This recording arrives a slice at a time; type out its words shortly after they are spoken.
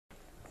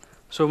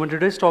So my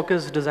today's talk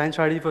is design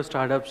strategy for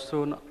startups.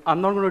 So I'm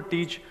not going to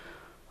teach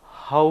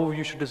how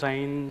you should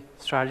design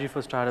strategy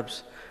for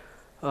startups.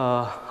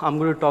 I'm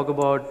going to talk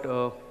about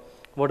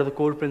what are the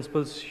core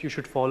principles you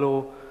should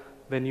follow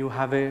when you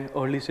have a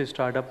early stage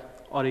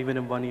startup or even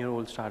a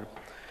 1-year-old startup.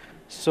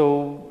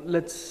 So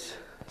let's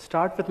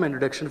start with my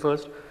introduction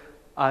first.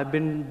 I've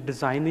been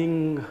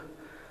designing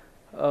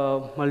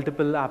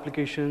multiple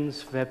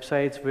applications,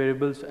 websites,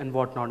 variables, and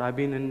whatnot. I've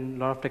been in a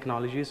lot of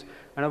technologies,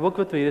 and I work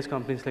with various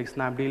companies like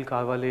Snapdeal,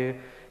 Carvale,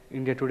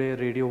 India Today,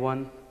 Radio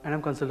One, and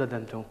I've consulted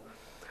them too.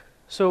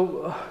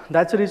 So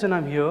that's the reason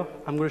I'm here.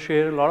 I'm going to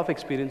share a lot of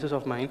experiences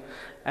of mine,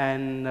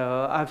 and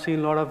I've seen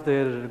a lot of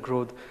their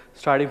growth,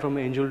 starting from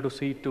angel to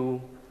seed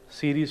to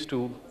series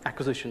to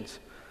acquisitions.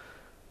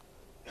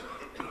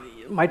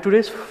 My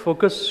today's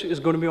focus is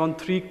going to be on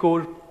 3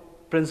 core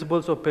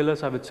principles or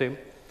pillars, I would say.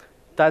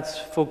 That's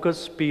focus,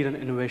 speed, and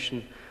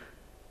innovation.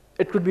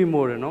 It could be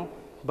more,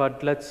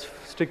 but let's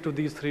stick to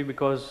these 3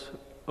 because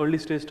early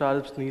stage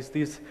startups needs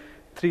these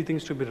 3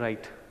 things to be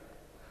right.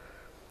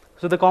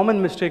 So the common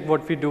mistake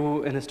what we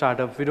do in a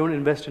startup, we don't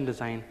invest in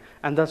design,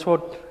 and that's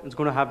what is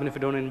going to happen if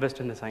you don't invest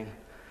in design.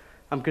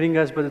 I'm kidding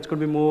guys, but it's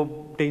going to be more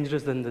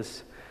dangerous than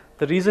this.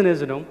 The reason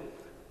is,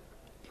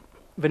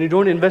 when you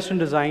don't invest in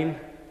design,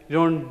 you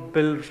don't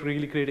build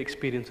really great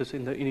experiences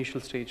in the initial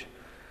stage.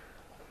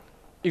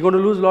 You're going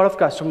to lose a lot of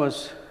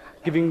customers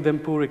giving them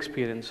poor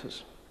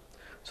experiences.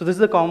 So this is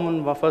the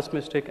common first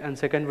mistake, and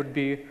second would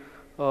be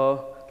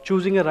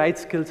choosing a right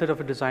skill set of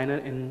a designer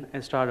in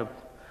a startup.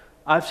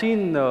 I've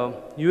seen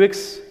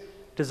UX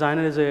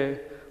designer is a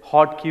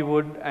hot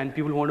keyword and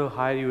people want to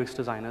hire UX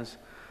designers.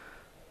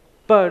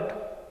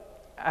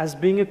 But as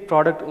being a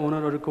product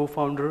owner or a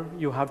co-founder,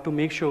 you have to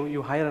make sure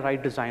you hire a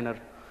right designer.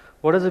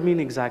 What does it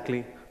mean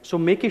exactly? So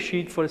make a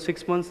sheet for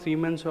 6 months, 3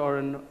 months, or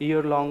a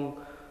year-long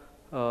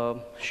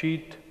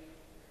sheet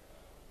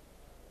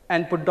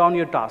and put down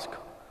your task.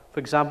 For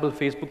example,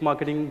 Facebook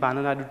marketing,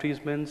 banner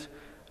advertisements,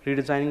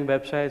 redesigning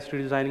websites,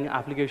 redesigning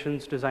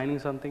applications, designing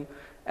something,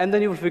 and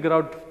then you will figure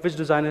out which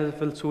designer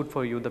will suit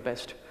for you the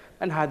best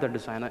and hire that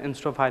designer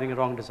instead of hiring a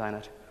wrong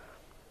designer.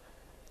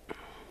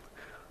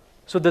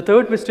 So the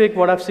third mistake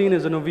what I've seen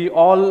is we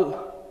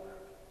all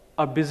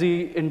are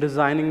busy in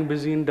designing,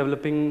 busy in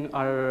developing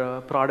our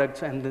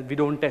products, and we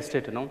don't test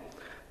it,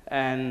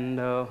 and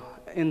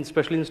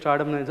especially in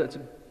startup, it's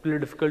really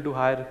difficult to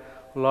hire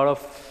a lot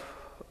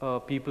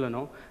of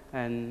people,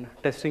 and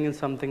testing is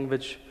something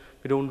which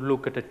we don't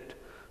look at it.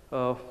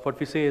 What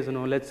we say is,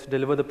 let's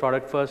deliver the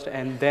product first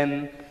and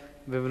then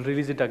we will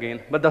release it again.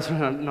 But that's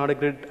not a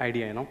great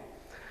idea,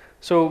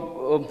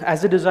 So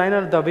as a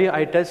designer, the way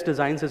I test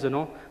designs is,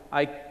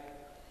 I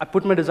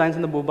put my designs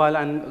in the mobile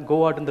and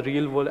go out in the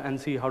real world and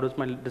see how does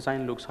my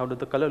design looks, how does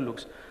the color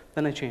looks,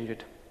 then I change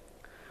it.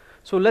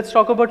 So let's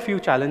talk about few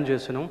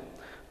challenges,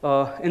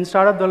 in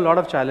startup, there are a lot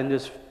of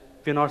challenges.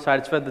 We're not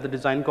satisfied with the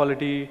design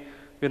quality,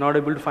 we're not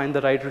able to find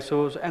the right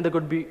resource, and there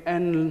could be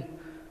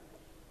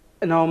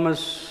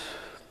enormous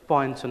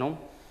points,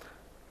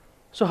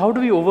 So how do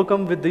we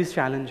overcome with these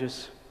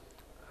challenges?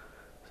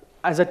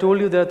 As I told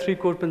you, there are 3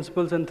 core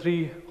principles and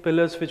 3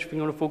 pillars which we're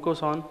going to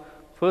focus on.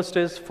 First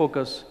is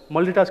focus.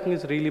 Multitasking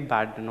is really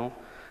bad,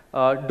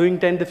 Doing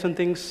 10 different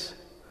things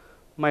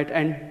might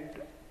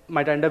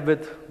end up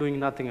with doing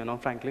nothing,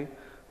 frankly.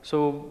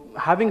 So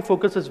having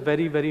focus is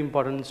very, very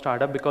important in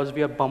startup because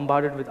we are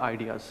bombarded with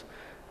ideas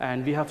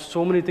and we have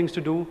so many things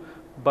to do,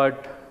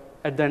 but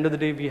at the end of the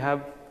day, we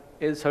have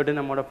a certain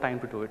amount of time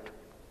to do it.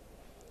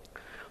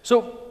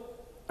 So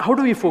how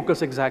do we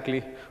focus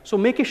exactly? So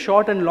make a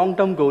short and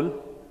long-term goal.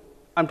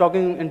 I'm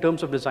talking in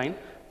terms of design.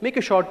 Make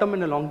a short-term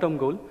and a long-term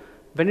goal.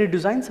 When you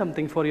design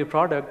something for your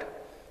product,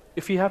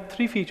 if you have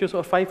 3 features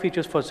or 5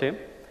 features per se,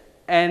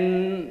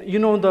 and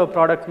the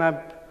product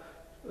map,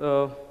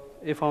 a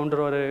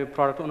founder or a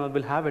product owner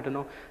will have it,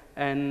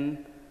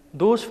 and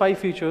those 5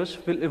 features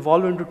will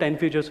evolve into 10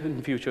 features in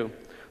the future.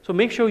 So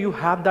make sure you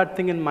have that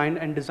thing in mind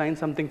and design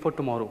something for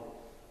tomorrow.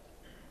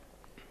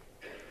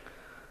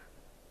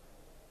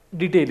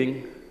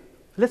 Detailing.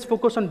 Let's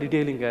focus on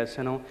detailing, guys,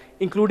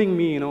 including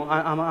me,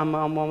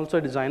 I'm also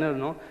a designer,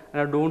 and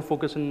I don't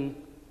focus on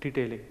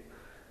detailing.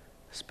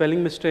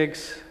 Spelling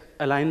mistakes,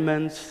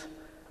 alignments,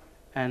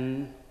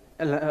 and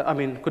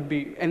could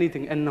be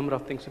anything, n number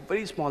of things,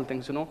 very small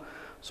things,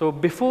 So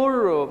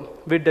before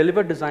we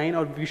deliver design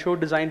or we show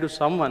design to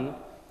someone,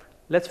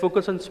 let's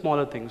focus on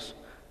smaller things.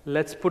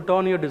 Let's put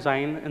on your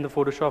design in the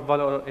Photoshop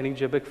file or any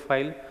JPEG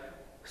file,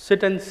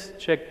 sit and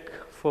check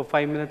for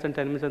 5 minutes and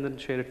 10 minutes and then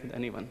share it with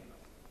anyone.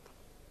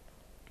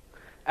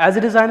 As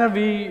a designer,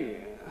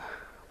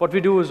 what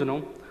we do is,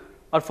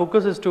 our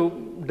focus is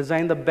to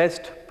design the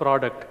best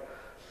product,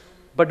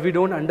 but we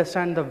don't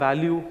understand the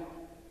value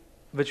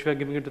which we are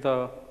giving it to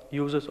the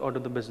users or to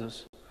the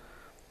business.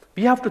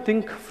 We have to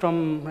think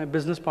from a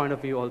business point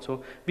of view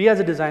also. We as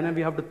a designer,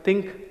 we have to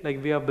think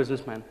like we are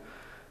businessmen.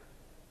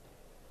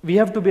 We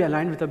have to be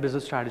aligned with our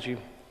business strategy.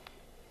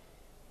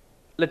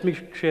 Let me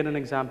share an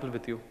example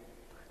with you.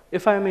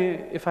 If I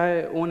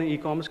own an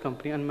e-commerce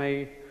company and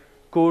my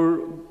core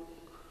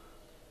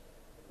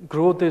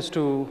growth is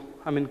to,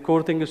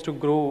 core thing is to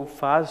grow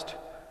fast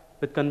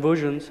with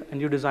conversions, and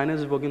your designer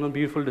is working on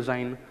beautiful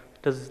design.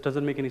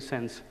 Doesn't make any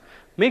sense.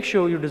 Make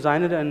sure your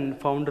designer and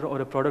founder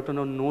or a product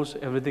owner knows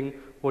everything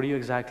what you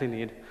exactly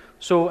need.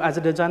 So as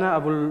a designer, I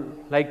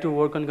would like to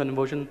work on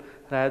conversion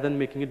rather than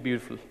making it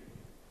beautiful.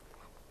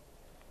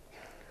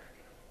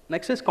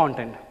 Next is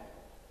content.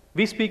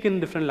 We speak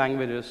in different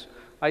languages.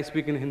 I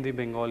speak in Hindi,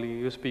 Bengali,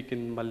 you speak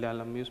in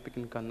Malayalam, you speak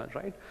in Kannada,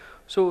 right?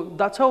 So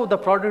that's how the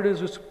product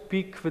is. You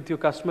speak with your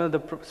customer, the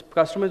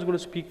customer is going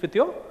to speak with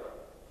your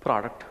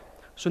product.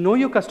 So know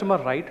your customer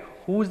right,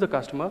 who is the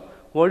customer,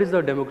 what is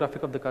the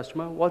demographic of the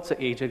customer, what's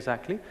the age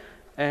exactly,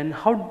 and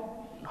how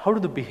do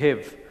they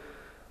behave.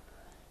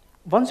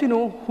 Once you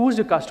know who is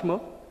your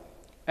customer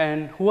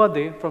and who are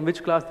they, from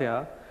which class they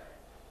are,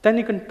 then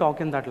you can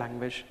talk in that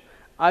language.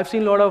 I've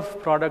seen a lot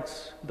of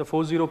products, the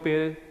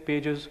 4.0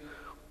 pages,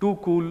 too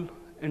cool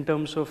in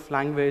terms of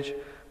language,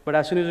 but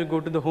as soon as you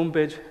go to the home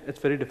page, it's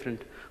very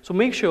different. So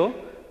make sure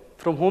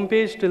from home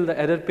page till the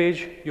error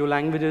page, your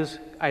language is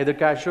either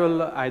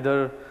casual,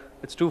 either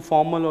it's too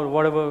formal, or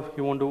whatever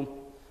you want to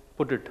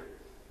put it.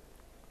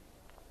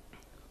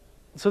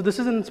 So this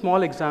is a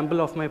small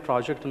example of my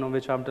project,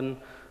 which I've done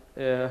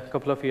a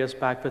couple of years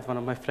back with one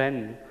of my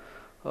friends.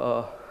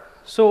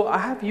 So I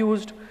have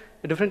used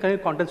a different kind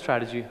of content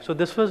strategy. So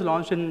this was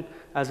launched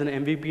as an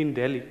MVP in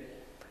Delhi,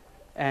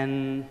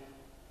 and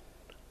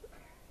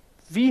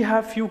we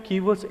have few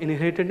keywords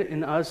inherited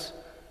in us.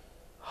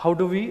 How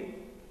do we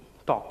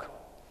talk?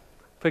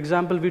 For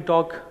example, we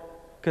talk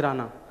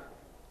kirana,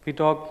 we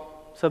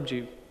talk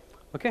sabji,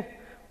 okay?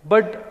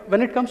 But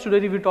when it comes to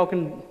dairy,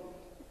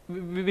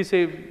 we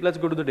say, let's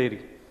go to the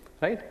dairy,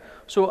 right?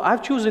 So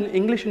I've chosen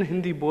English and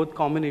Hindi both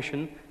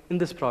combination in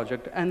this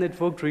project, and it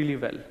worked really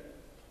well.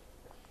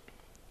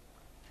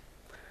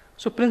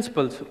 So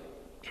principles.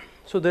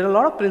 So there are a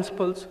lot of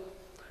principles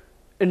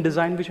in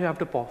design which we have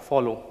to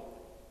follow.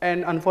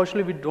 And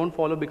unfortunately, we don't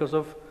follow because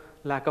of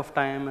lack of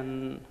time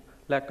and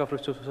lack of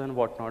resources and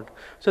whatnot.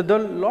 So there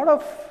are a lot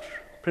of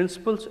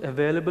principles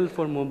available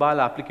for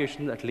mobile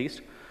applications at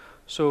least.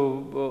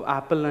 So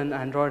Apple and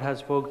Android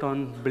has worked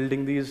on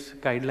building these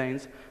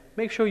guidelines.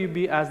 Make sure you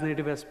be as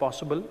native as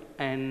possible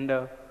and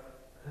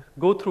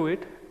go through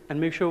it and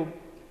make sure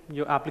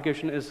your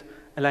application is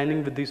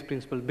aligning with these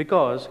principles.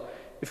 Because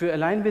if you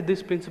align with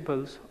these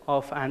principles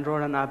of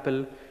Android and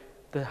Apple,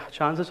 the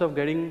chances of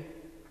getting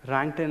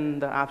ranked in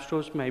the app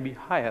stores may be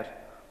higher.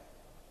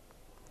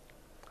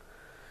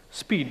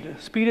 Speed.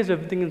 Speed is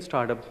everything in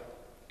startup.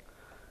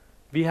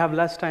 We have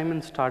less time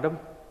in startup.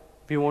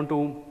 We want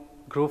to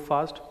grow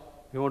fast.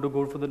 We want to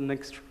go for the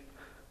next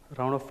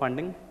round of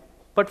funding.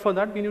 But for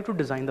that, we need to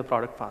design the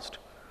product fast.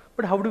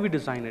 But how do we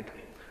design it?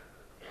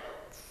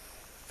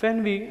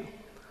 When we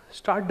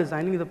start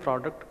designing the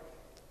product,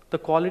 the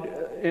quality,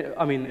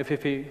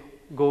 if we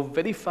go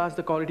very fast,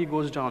 the quality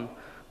goes down.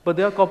 But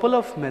there are a couple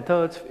of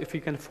methods, if we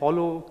can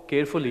follow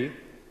carefully,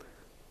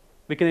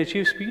 we can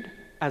achieve speed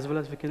as well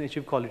as we can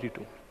achieve quality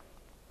too.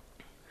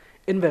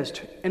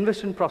 Invest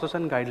in process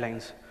and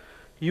guidelines.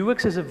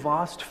 UX is a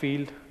vast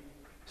field,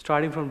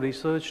 starting from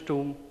research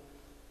to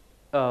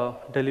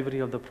delivery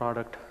of the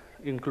product,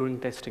 including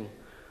testing.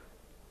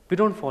 We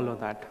don't follow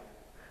that.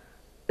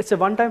 It's a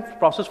one-time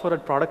process for a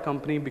product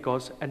company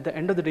because at the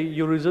end of the day,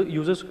 your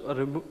users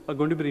are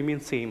going to remain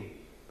same.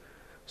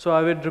 So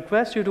I would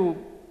request you to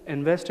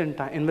invest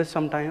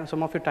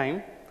some of your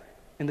time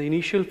in the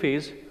initial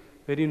phase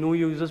where you know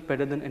your users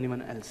better than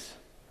anyone else.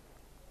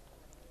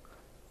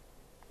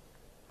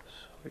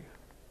 Sorry.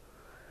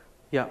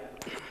 Yeah,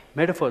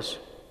 metaphors.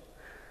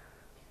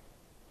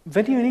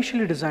 When you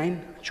initially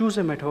design, choose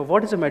a metaphor.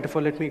 What is a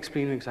metaphor? Let me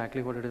explain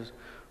exactly what it is.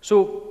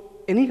 So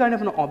any kind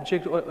of an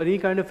object or any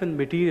kind of a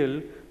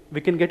material we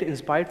can get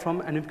inspired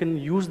from, and we can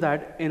use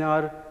that in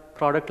our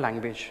product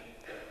language.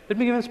 Let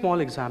me give a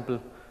small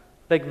example.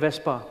 Like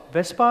Vespa.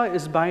 Vespa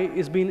is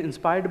being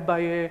inspired by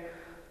a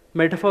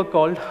metaphor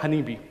called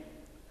honeybee.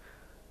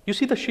 You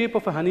see the shape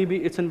of a honeybee,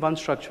 it's in one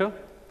structure.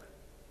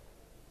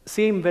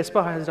 Same,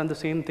 Vespa has done the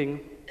same thing.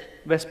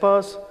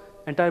 Vespa's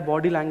entire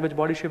body language,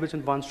 body shape is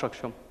in one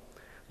structure.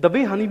 The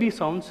way honeybee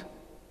sounds,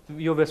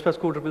 your Vespa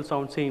scooter will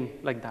sound same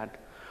like that.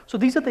 So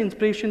these are the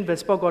inspiration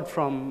Vespa got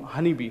from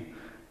honeybee.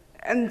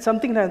 And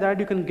something like that,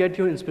 you can get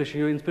your inspiration.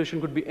 Your inspiration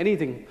could be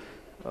anything.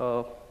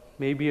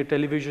 Maybe a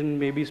television,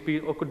 maybe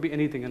speed, or could be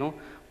anything,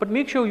 But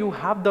make sure you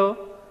have the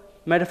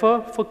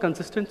metaphor for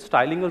consistent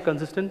styling or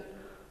consistent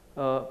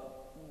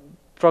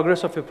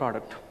progress of your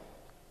product.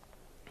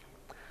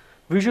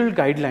 Visual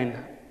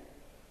guideline.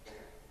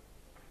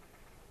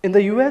 In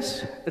the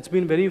US, it's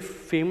been very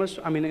famous,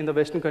 in the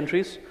Western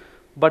countries,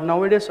 but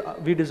nowadays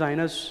we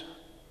designers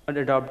are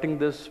adopting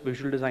this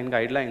visual design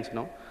guidelines,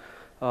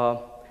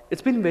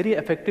 It's been very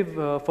effective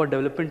for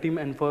development team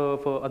and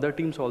for other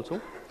teams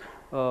also.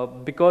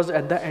 Because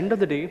at the end of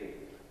the day,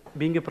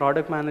 being a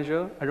product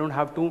manager, I don't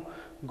have to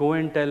go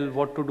and tell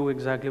what to do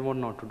exactly, what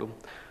not to do.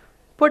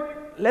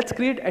 But let's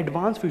create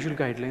advanced visual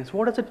guidelines.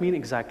 What does it mean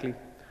exactly?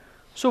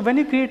 So when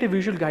you create a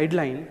visual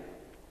guideline,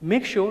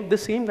 make sure the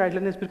same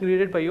guideline has been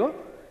created by your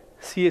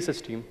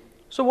CSS team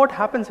So what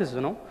happens is,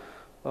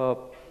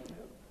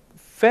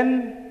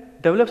 when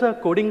developers are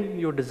coding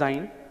your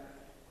design,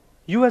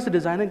 you as a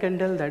designer can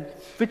tell that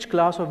which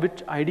class or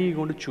which ID you're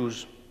going to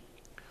choose.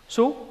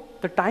 So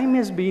the time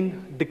has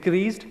been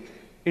decreased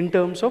in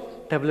terms of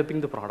developing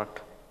the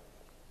product.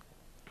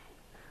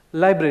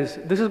 Libraries.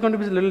 This is going to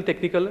be a little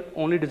technical.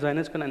 Only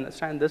designers can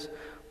understand this.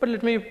 But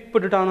let me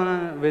put it down on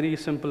a very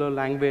simpler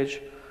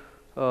language.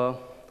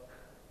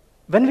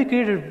 When we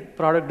create a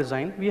product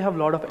design, we have a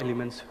lot of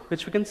elements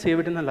which we can save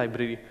it in a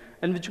library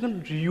and which we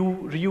can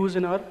reuse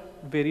in our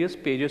various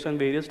pages and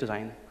various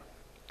design.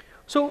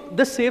 So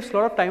this saves a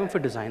lot of time for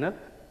designer,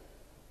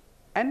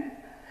 and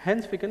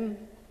hence we can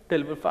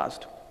deliver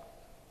fast.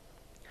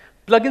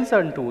 Plugins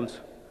and tools.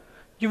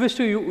 You wish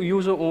to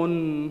use your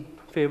own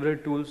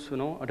favorite tools,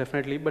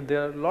 definitely, but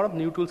there are a lot of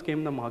new tools came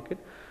in the market,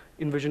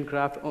 InVision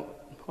Craft,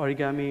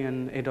 Origami,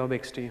 and Adobe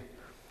XD.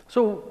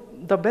 So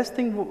the best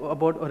thing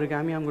about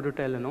Origami, I'm going to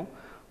tell,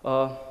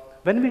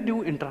 when we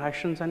do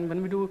interactions and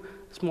when we do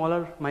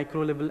smaller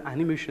micro level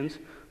animations,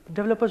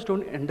 developers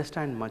don't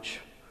understand much.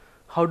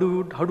 How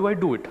do I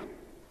do it?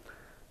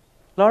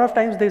 A lot of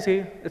times they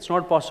say it's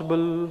not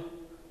possible,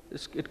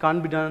 it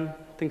can't be done,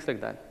 things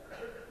like that.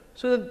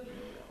 So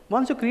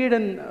once you create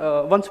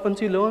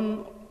once you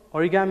learn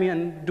Origami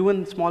and do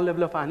a small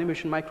level of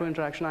animation, micro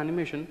interaction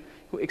animation,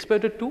 you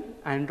export it to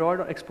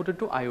Android or export it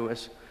to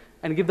iOS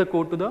and give the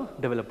code to the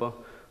developer.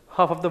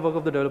 Half of the work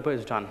of the developer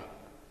is done.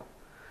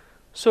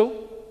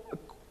 So,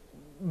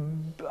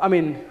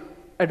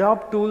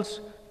 adopt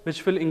tools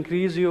which will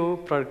increase your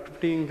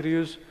productivity,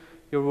 increase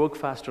your work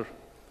faster.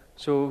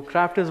 So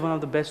Craft is one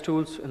of the best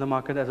tools in the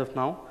market as of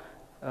now.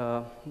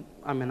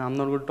 I'm not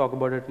going to talk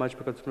about it much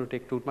because it's going to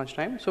take too much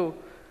time. So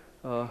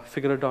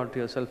figure it out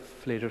yourself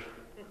later.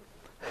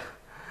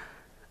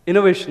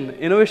 Innovation.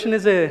 Innovation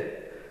is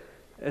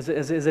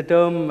a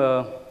term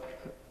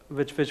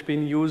which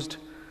been used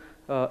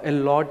a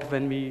lot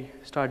when we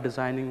start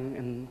designing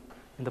in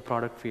the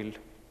product field.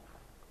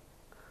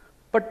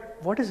 But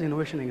what is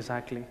innovation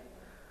exactly?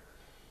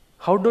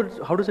 How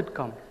does it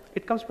come?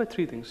 It comes by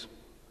three things.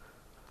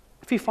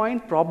 If we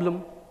find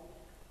problem,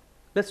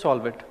 let's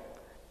solve it.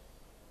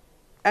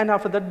 And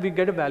after that, we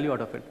get a value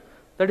out of it.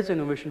 That is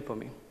innovation for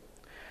me.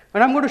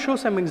 And I'm going to show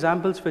some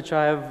examples which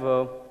I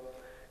have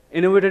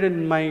innovated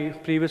in my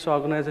previous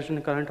organization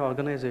and current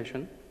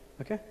organization.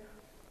 Okay?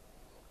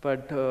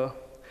 But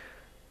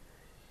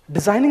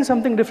designing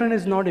something different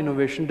is not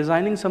innovation.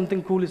 Designing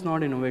something cool is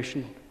not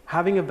innovation.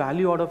 Having a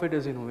value out of it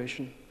is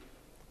innovation.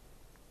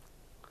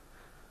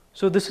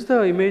 So this is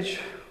the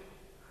image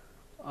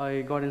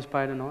I got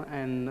inspired,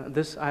 and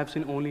this I have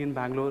seen only in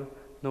Bangalore,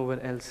 nowhere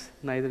else,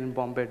 neither in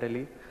Bombay,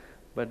 Delhi,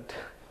 but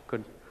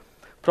good.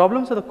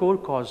 Problems are the core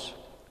cause.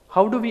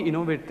 How do we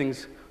innovate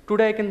things?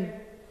 Today I can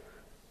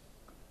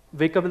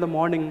wake up in the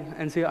morning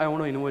and say, I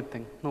want to innovate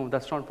things. No,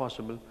 that's not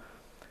possible.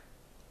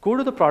 Go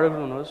to the product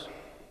owners,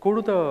 go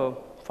to the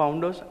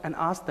founders and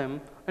ask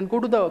them, and go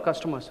to the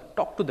customers,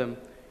 talk to them.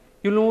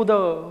 You know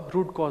the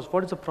root cause,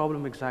 what is the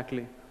problem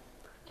exactly?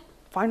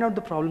 Find out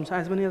the problems.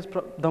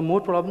 The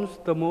more problems,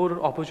 the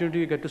more opportunity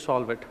you get to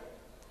solve it.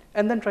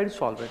 And then try to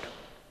solve it.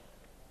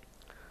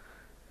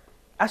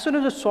 As soon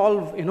as you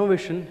solve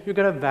innovation, you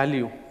get a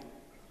value.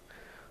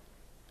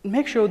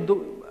 Make sure,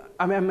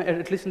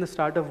 at least in the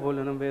startup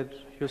world, where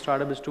your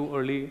startup is too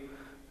early,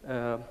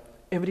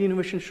 every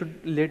innovation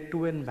should lead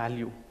to a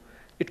value.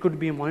 It could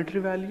be a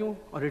monetary value,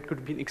 or it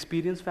could be an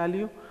experience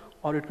value,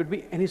 or it could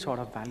be any sort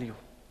of value.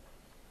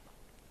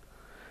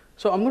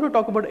 So I'm going to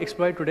talk about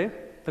Exploride today,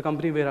 the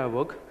company where I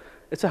work.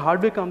 It's a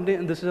hardware company,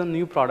 and this is a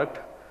new product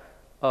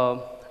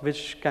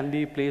which can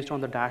be placed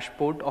on the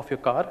dashboard of your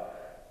car,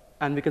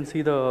 and we can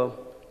see the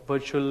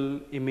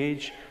virtual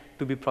image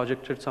to be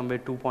projected somewhere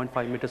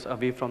 2.5 meters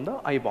away from the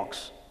eye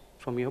box,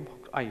 from your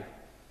eye.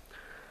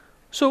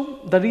 So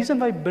the reason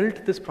why I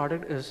built this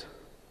product is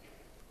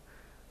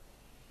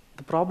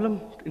the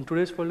problem in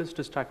today's world is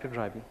distracted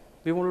driving.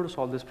 We wanted to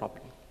solve this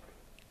problem.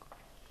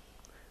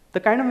 The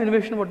kind of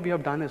innovation what we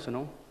have done is,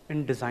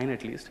 in design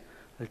at least,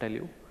 I'll tell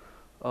you,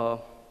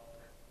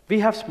 we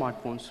have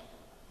smartphones,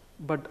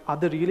 but are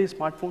they really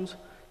smartphones?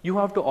 You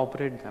have to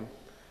operate them.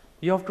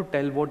 You have to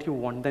tell what you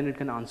want, then it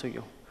can answer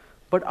you.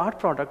 But our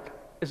product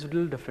is a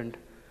little different.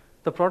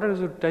 The product is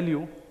going to tell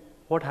you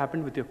what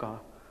happened with your car,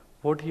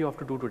 what you have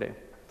to do today.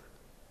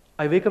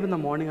 I wake up in the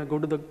morning, I go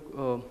to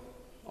the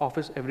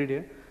office every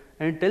day,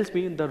 and it tells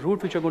me the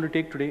route which you're going to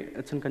take today,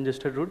 it's a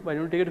congested route, why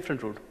don't you take a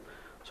different route?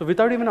 So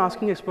without even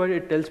asking Exploride,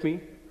 it tells me.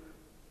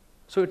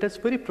 So it is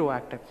very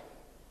proactive.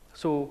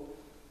 So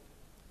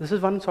this is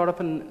one sort of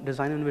a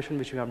design innovation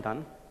which we have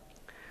done.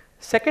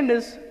 Second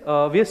is,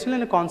 we are still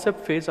in a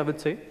concept phase, I would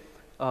say.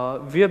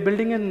 We are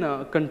building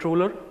a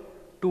controller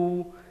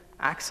to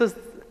access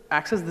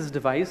this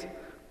device